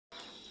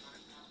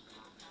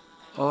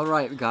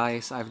Alright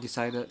guys, I've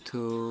decided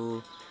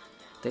to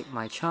take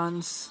my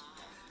chance.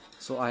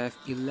 So I have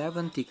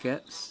 11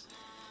 tickets.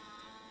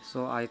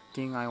 So I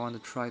think I want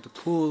to try to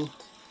pull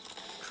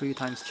 3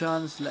 times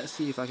chance. Let's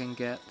see if I can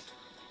get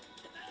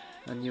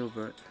a new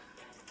bird.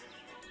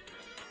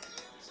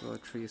 So a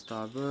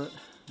 3-star bird,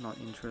 not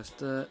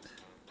interested.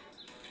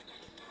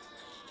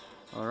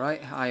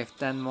 Alright, I have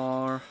 10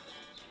 more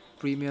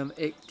premium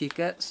egg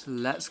tickets.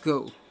 Let's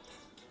go.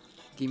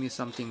 Give me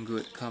something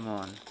good, come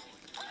on.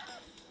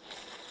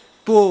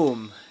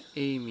 Boom!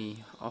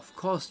 Amy. Of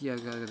course you're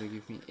gonna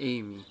give me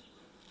Amy.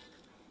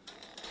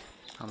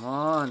 Come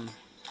on.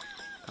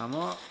 Come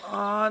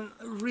on,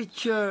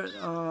 Richard.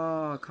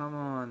 Oh, come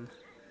on.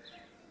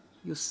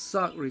 You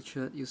suck,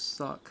 Richard. You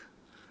suck.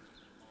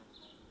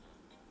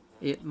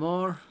 8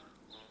 more.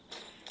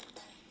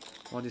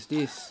 What is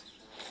this?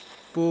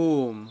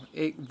 Boom.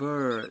 Egg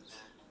bird.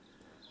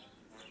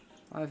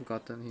 I've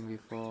gotten him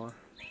before.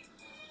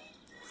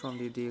 From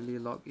the daily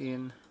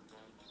login.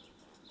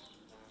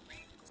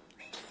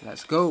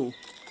 Let's go.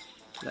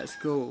 Let's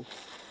go.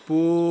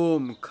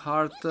 Boom.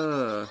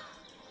 Carter.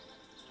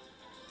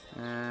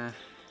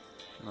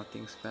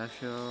 Nothing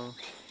special.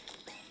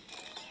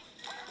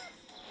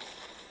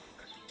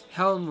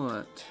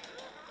 Helmet.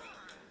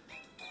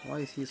 Why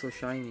is he so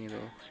shiny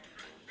though?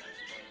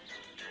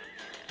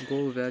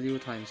 Gold value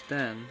times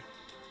 10.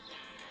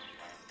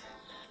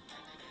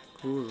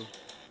 Cool.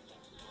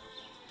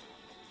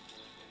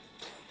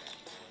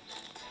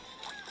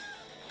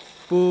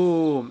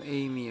 Boom!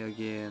 Amy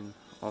again,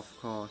 of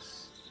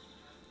course.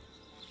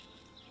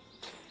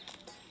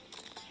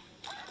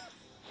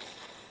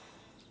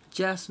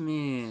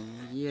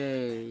 Jasmine,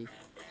 yay.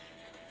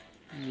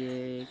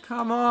 Yay.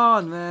 Come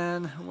on,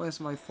 man. Where's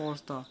my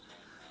 4-star?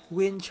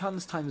 Win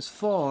chance times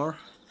 4.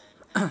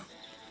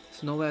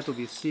 It's nowhere to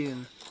be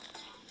seen.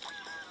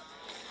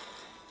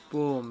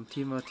 Boom,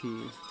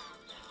 Timothy.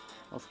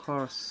 Of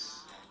course.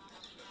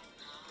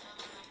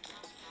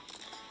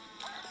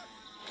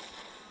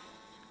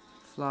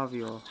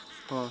 Flavio,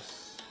 of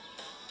course.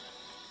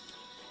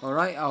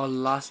 Alright, our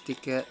last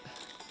ticket.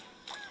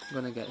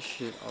 Gonna get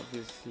shit,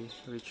 obviously.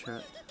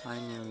 Richard, I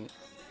knew it.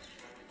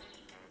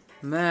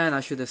 Man, I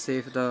should have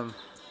saved them.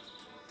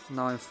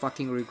 Now I'm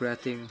fucking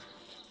regretting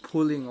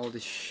pulling all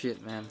this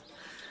shit, man.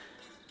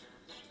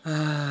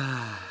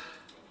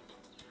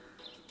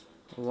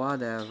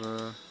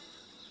 Whatever.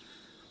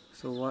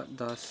 So what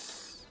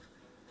does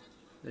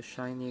the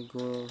shiny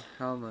gold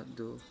helmet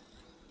do?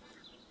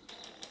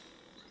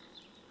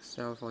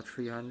 Sell for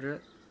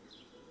 300.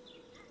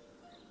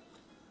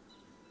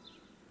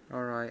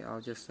 Alright,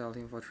 I'll just sell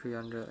him for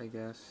 300, I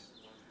guess.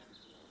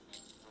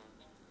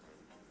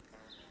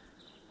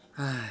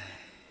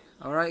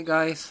 Alright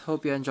guys,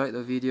 hope you enjoyed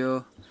the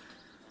video.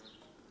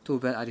 Too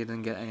bad I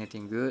didn't get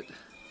anything good.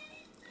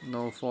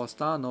 No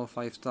 4-star, no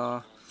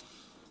 5-star.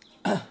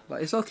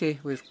 But it's okay,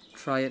 we'll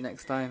try it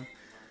next time.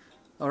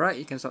 Alright,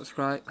 you can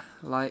subscribe,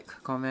 like,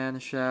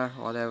 comment, share,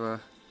 whatever.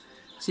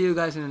 See you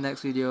guys in the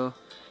next video.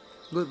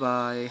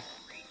 Goodbye.